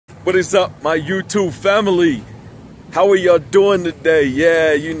What is up, my YouTube family? How are y'all doing today?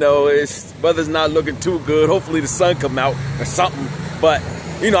 Yeah, you know, weather's not looking too good. Hopefully the sun come out or something. But,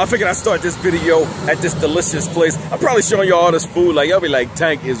 you know, I figured I'd start this video at this delicious place. I'm probably showing y'all all this food. Like, y'all be like,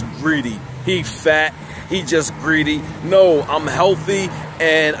 Tank is greedy. He fat. He just greedy. No, I'm healthy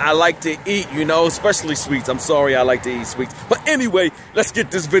and I like to eat, you know, especially sweets. I'm sorry, I like to eat sweets. But anyway, let's get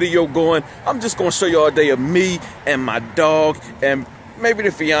this video going. I'm just going to show y'all a day of me and my dog and maybe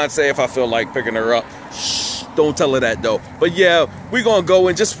the fiance if I feel like picking her up. Shh, don't tell her that though. But yeah, we're gonna go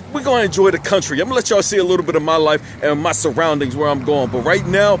and we're gonna enjoy the country. I'm gonna let y'all see a little bit of my life and my surroundings where I'm going. But right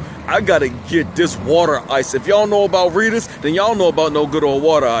now, I gotta get this water ice. If y'all know about Rita's, then y'all know about no good old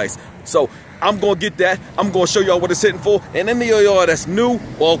water ice. So I'm gonna get that. I'm gonna show y'all what it's hitting for. And any of y'all that's new,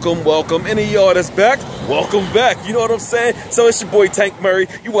 welcome, welcome. Any of y'all that's back, welcome back. You know what I'm saying? So it's your boy Tank Murray.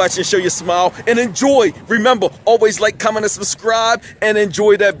 You watch and show your smile and enjoy. Remember, always like, comment, and subscribe and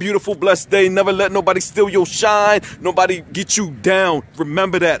enjoy that beautiful, blessed day. Never let nobody steal your shine. Nobody get you down.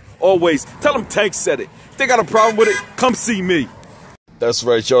 Remember that always. Tell them Tank said it. If they got a problem with it, come see me. That's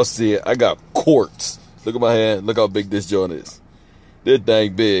right, y'all see it. I got quartz. Look at my hand. Look how big this joint is. This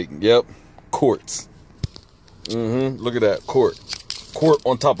thing big. Yep. Quartz. Look at that. Quart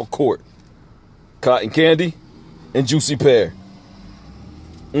on top of quart. Cotton candy and juicy pear.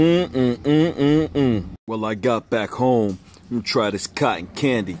 Well, I got back home. Let me try this cotton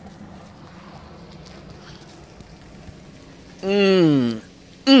candy. You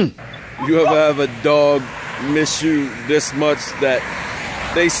ever have a dog miss you this much that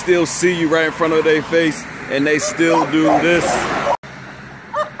they still see you right in front of their face and they still do this?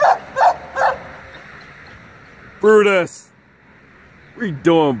 Brutus, what you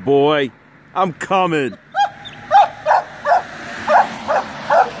doing, boy? I'm coming.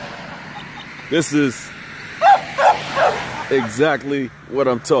 This is exactly what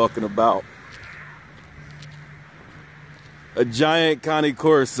I'm talking about. A giant Cane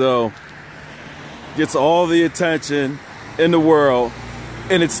Corso gets all the attention in the world,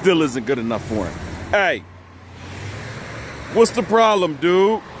 and it still isn't good enough for him. Hey, what's the problem,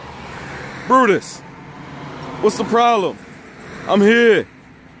 dude? Brutus. What's the problem? I'm here.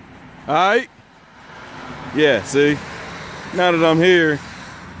 All right? Yeah, see? Now that I'm here,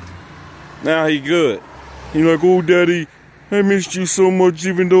 now he good. He like, oh, Daddy, I missed you so much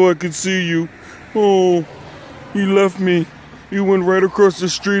even though I could see you. Oh, you left me. You went right across the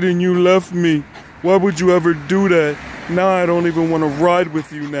street and you left me. Why would you ever do that? Now I don't even want to ride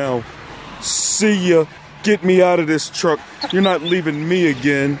with you now. See ya. Get me out of this truck. You're not leaving me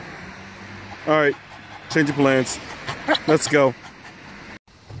again. All right. Change your plans. Let's go.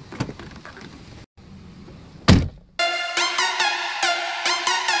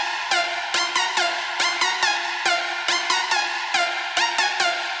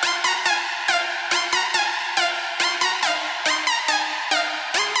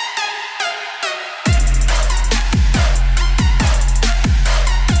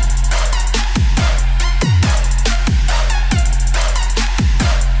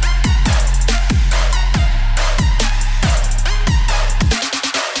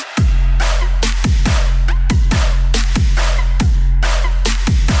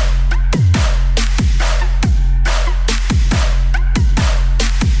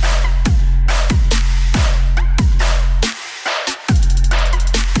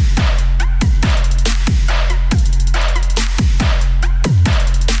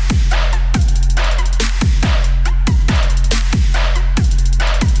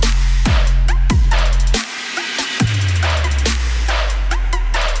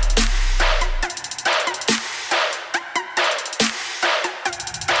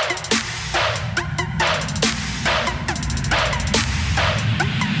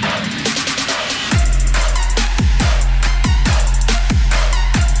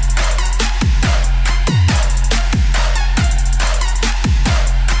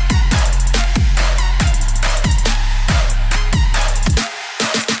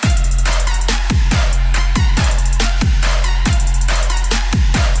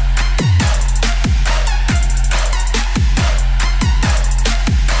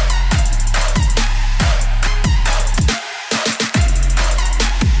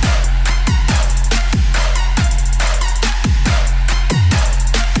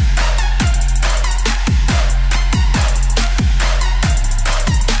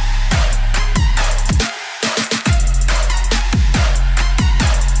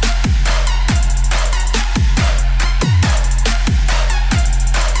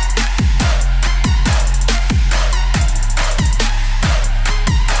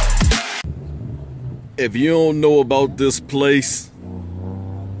 If you don't know about this place,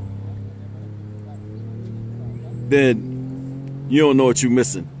 then you don't know what you're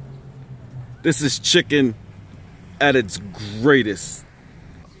missing. This is chicken at its greatest.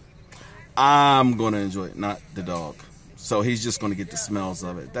 I'm gonna enjoy it, not the dog. So he's just gonna get the smells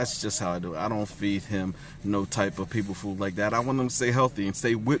of it. That's just how I do it. I don't feed him no type of people food like that. I want him to stay healthy and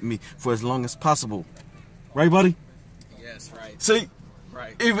stay with me for as long as possible. Right, buddy? Yes, right. See?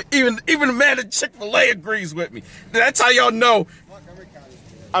 Right. Even the man at Chick-fil-A agrees with me. That's how y'all know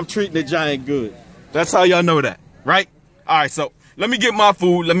I'm treating the giant good. That's how y'all know that, right? All right, so let me get my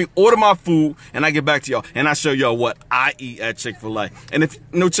food. Let me order my food, and I get back to y'all, and I show y'all what I eat at Chick-fil-A. And if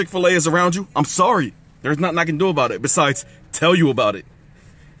no Chick-fil-A is around you, I'm sorry. There's nothing I can do about it besides tell you about it.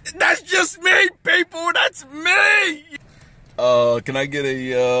 That's just me, people. That's me. Can I get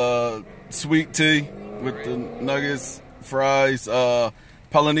a sweet tea with the nuggets, fries,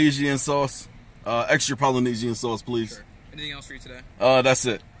 Polynesian sauce, extra Polynesian sauce, please? Sure. Anything else for you today? That's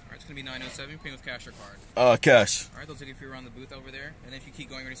it. All right, it's gonna be $9.07. Paying with cash or card? Cash. All right, they'll take you around the booth over there, and if you keep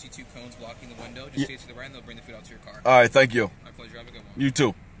going, you're gonna see 2 cones blocking the window. Just stay to the right, and they'll bring the food out to your car. All right, thank you. My pleasure. Have a good one. You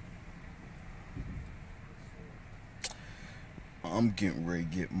too. I'm getting ready to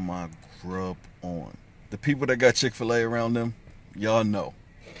get my grub on. The people that got Chick-fil-A around them, y'all know.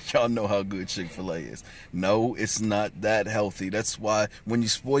 Y'all know how good Chick-fil-A is. No, it's not that healthy. That's why when you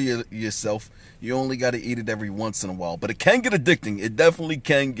spoil yourself, you only got to eat it every once in a while. But it can get addicting. It definitely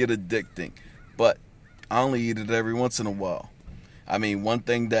can get addicting. But I only eat it every once in a while. I mean, one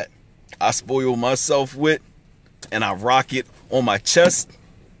thing that I spoil myself with, and I rock it on my chest.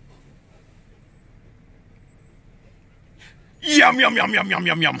 Yum, yum, yum, yum, yum,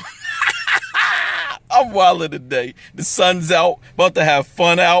 yum, yum. I'm wildin' today. The sun's out, about to have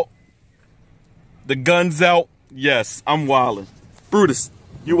fun out. The gun's out. Yes, I'm wildin'. Brutus,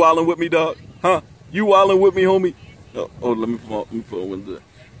 you wildin' with me, dog? Huh? You wildin' with me, homie? Oh, let me put one there.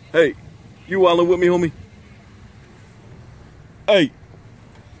 Hey, you wildin' with me, homie? Hey,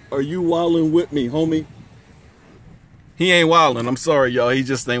 are you wildin' with me, homie? He ain't wildin'. I'm sorry, y'all. He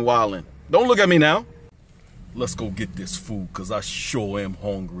just ain't wildin'. Don't look at me now. Let's go get this food, because I sure am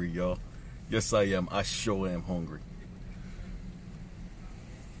hungry, y'all. Yes, I am. I sure am hungry.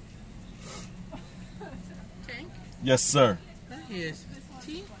 Tank? Yes, sir. That is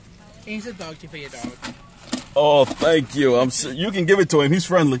tea. Ain't a dog tea for your dog. Oh, thank you. I'm sure you can give it to him. He's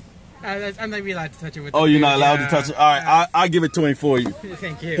friendly. I'm not really allowed to touch it with Oh, you're not allowed to touch it? All right, I'll give it to him for you.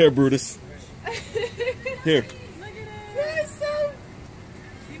 Thank you. Here, Brutus. Here. Look at it. So...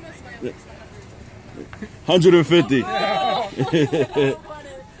 150.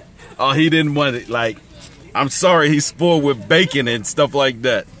 Oh, he didn't want it. Like, I'm sorry, he's spoiled with bacon and stuff like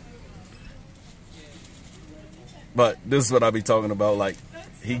that. But this is what I be talking about. Like,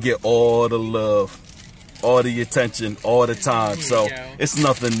 he get all the love, all the attention, all the time. So it's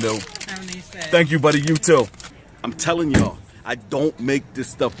nothing new. Thank you, buddy. You too. I'm telling y'all, I don't make this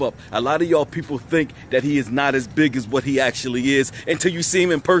stuff up. A lot of y'all people think that he is not as big as what he actually is until you see him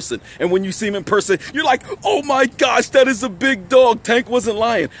in person. And when you see him in person, you're like, oh my gosh, that is a big dog. Tank wasn't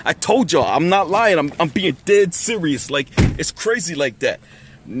lying. I told y'all, I'm not lying. I'm being dead serious. Like, it's crazy like that.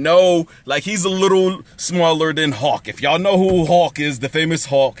 No, like, he's a little smaller than Hawk. If y'all know who Hawk is, the famous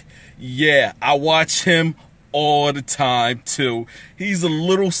Hawk, yeah, I watch him all the time too. He's a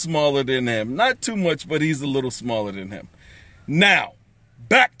little smaller than him. Not too much, but he's a little smaller than him. Now,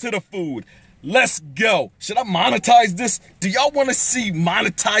 back to the food. Let's go. Should I monetize this? Do y'all want to see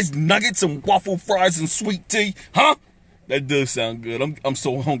monetized nuggets and waffle fries and sweet tea? Huh? That does sound good. I'm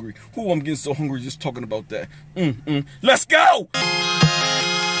so hungry. I'm getting so hungry just talking about that. Let's go!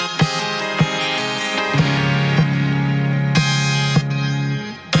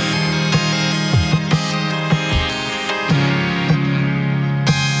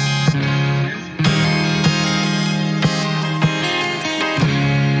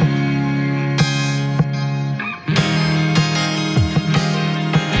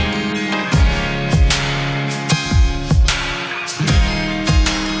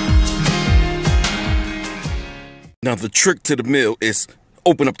 Now, the trick to the meal is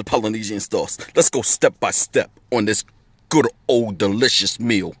open up the Polynesian sauce. Let's go step by step on this good old delicious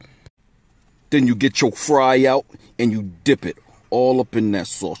meal. Then you get your fry out and you dip it all up in that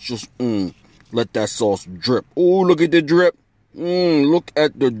sauce. Just let that sauce drip. Oh, look at the drip. Look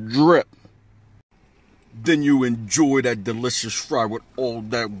at the drip. Then you enjoy that delicious fry with all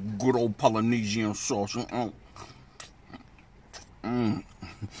that good old Polynesian sauce. I'm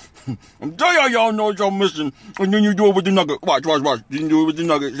telling y'all know what y'all missing. And then you do it with the nugget. Watch. Then you do it with the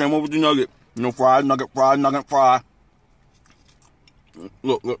nugget. Same over with the nugget. You know, fry, nugget, fry.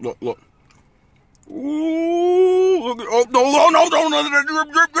 Look. Ooh, look at, oh, no,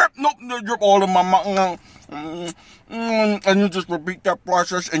 drip. Nope, the drip all in my mouth. And you just repeat that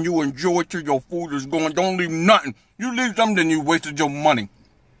process and you enjoy till your food is gone. Don't leave nothing. You leave something, then you wasted your money.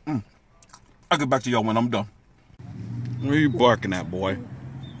 I'll get back to y'all when I'm done. What are you barking at, boy?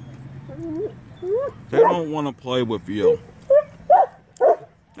 They don't want to play with you.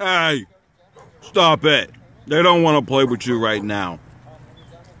 Hey, stop it. They don't want to play with you right now.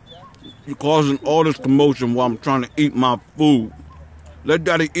 You're causing all this commotion while I'm trying to eat my food. Let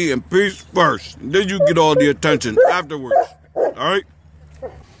Daddy eat in peace first. Then you get all the attention afterwards. All right?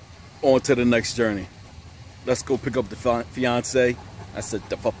 On to the next journey. Let's go pick up the fiance. I said,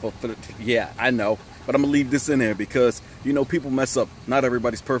 yeah, I know. But I'm going to leave this in there because, you know, people mess up. Not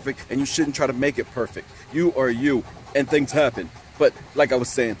everybody's perfect, and you shouldn't try to make it perfect. You are you, and things happen. But like I was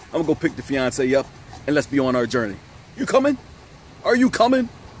saying, I'm going to go pick the fiance up, and let's be on our journey. You coming? Are you coming?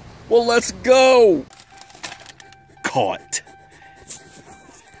 Well, let's go. Caught.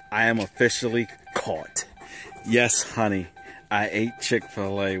 I am officially caught. Yes, honey. I ate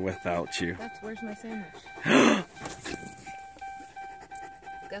Chick-fil-A without you. Where's my sandwich?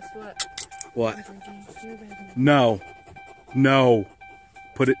 Guess what? What? No. No.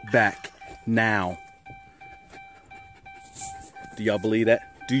 Put it back. Now. Do y'all believe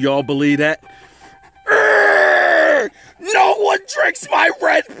that? Do y'all believe that? No one drinks my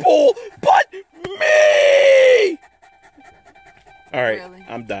Red Bull but me! Alright, really?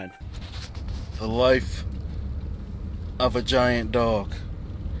 I'm done. The life of a giant dog.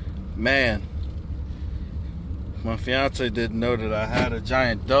 Man, my fiance didn't know that I had a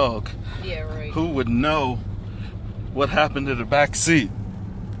giant dog. Yeah, right. Who would know what happened to the back seat?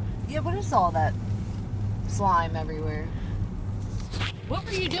 Yeah, what is all that slime everywhere? What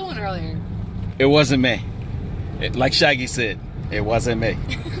were you doing earlier? It wasn't me. Like Shaggy said, it wasn't me.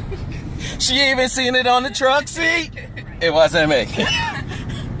 She even seen it on the truck seat. It wasn't me.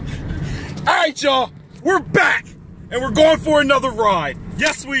 All right, y'all, we're back and we're going for another ride.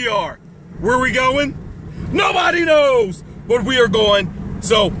 Yes, we are. Where are we going? Nobody knows, but we are going.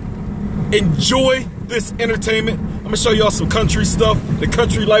 So enjoy this entertainment. I'm gonna show y'all some country stuff, the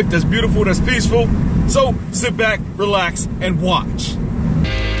country life that's beautiful, that's peaceful. So sit back, relax, and watch.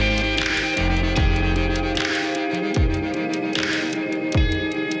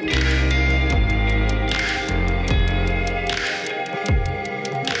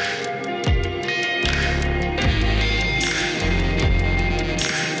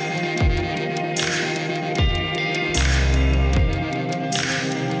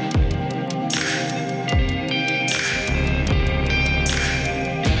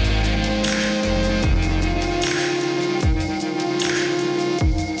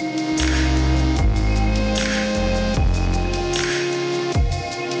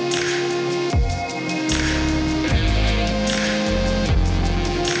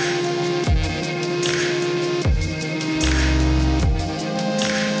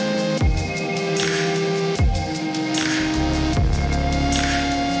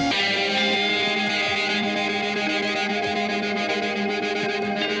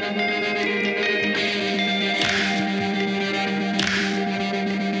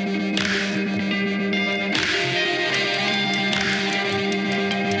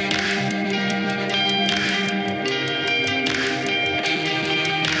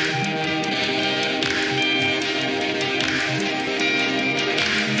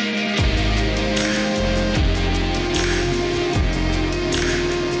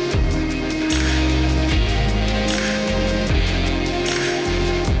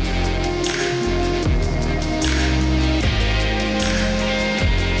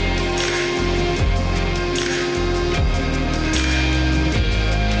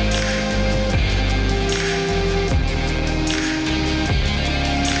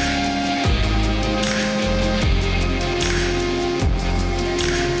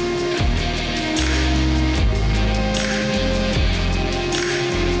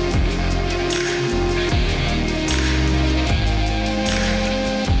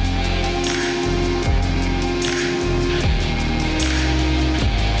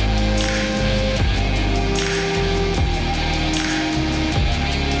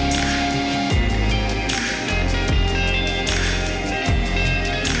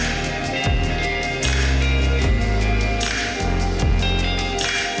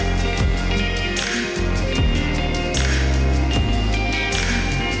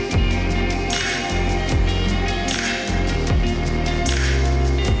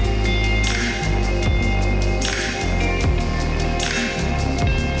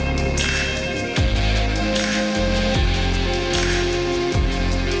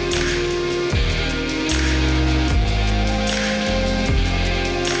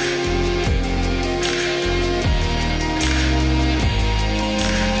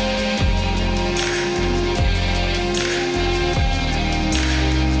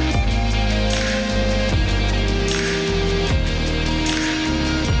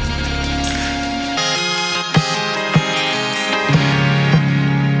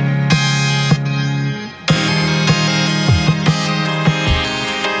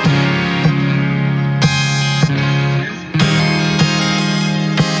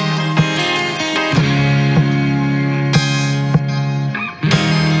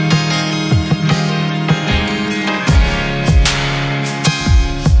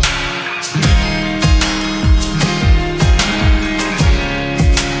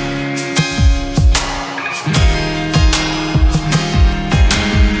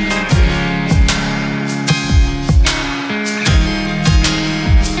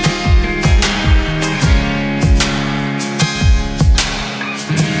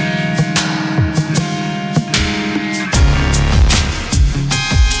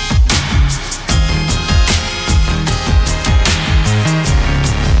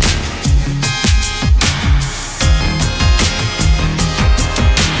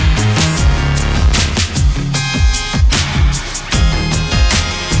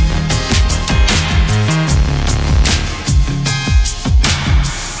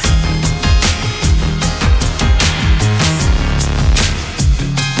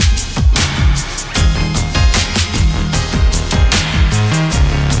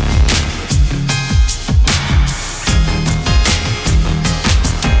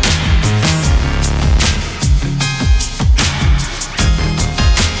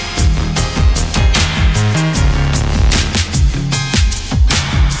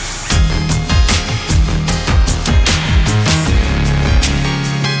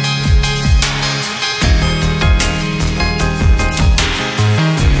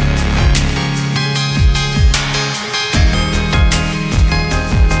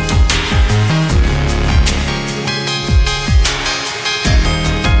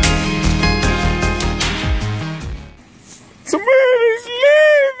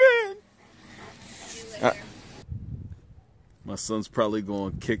 son's probably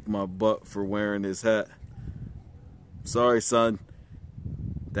going to kick my butt for wearing his hat. Sorry, son.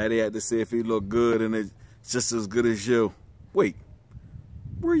 Daddy had to see if he looked good, and it's just as good as you. Wait,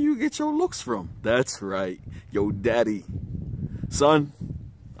 where you get your looks from? That's right, yo daddy. Son,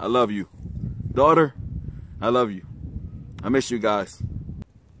 I love you. Daughter, I love you. I miss you guys.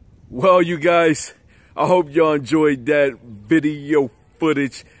 Well, you guys, I hope y'all enjoyed that video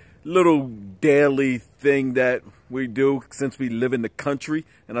footage, little daily thing that we do since we live in the country,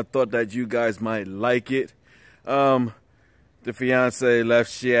 and I thought that you guys might like it. The fiance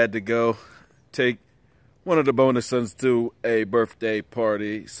left. She had to go take one of the bonus sons to a birthday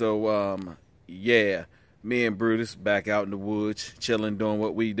party. So, yeah, me and Brutus back out in the woods, chilling, doing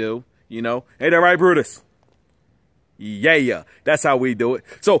what we do, you know. Ain't that right, Brutus? Yeah, that's how we do it.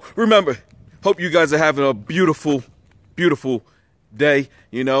 So, remember, hope you guys are having a beautiful, beautiful day,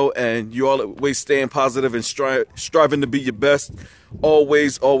 you know, and you always staying positive and striving to be your best.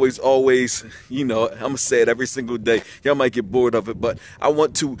 Always, always, always, you know, I'm gonna say it every single day. Y'all might get bored of it, but I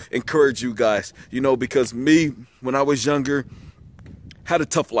want to encourage you guys, you know, because me, when I was younger, had a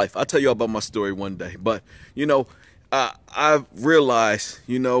tough life. I'll tell you all about my story one day, but, you know, I realized,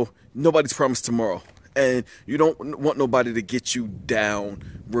 you know, nobody's promised tomorrow. And you don't want nobody to get you down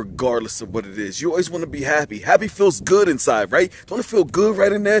regardless of what it is. You always want to be happy. Happy feels good inside, right? Don't it feel good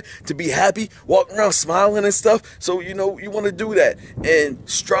right in there to be happy, walking around smiling and stuff? So, you know, you want to do that and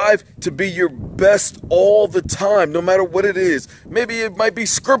strive to be your best all the time, no matter what it is. Maybe it might be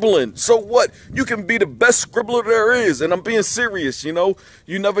scribbling. So what? You can be the best scribbler there is. And I'm being serious, you know.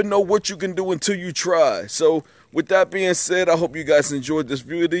 You never know what you can do until you try. So, with that being said, I hope you guys enjoyed this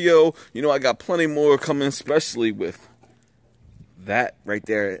video. You know, I got plenty more coming, especially with that right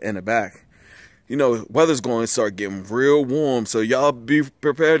there in the back. You know, weather's going to start getting real warm, so y'all be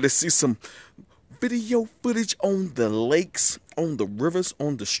prepared to see some video footage on the lakes, on the rivers,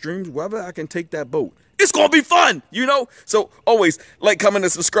 on the streams, wherever I can take that boat. It's going to be fun, you know? So always like, comment,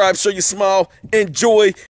 and subscribe. Show your smile. Enjoy.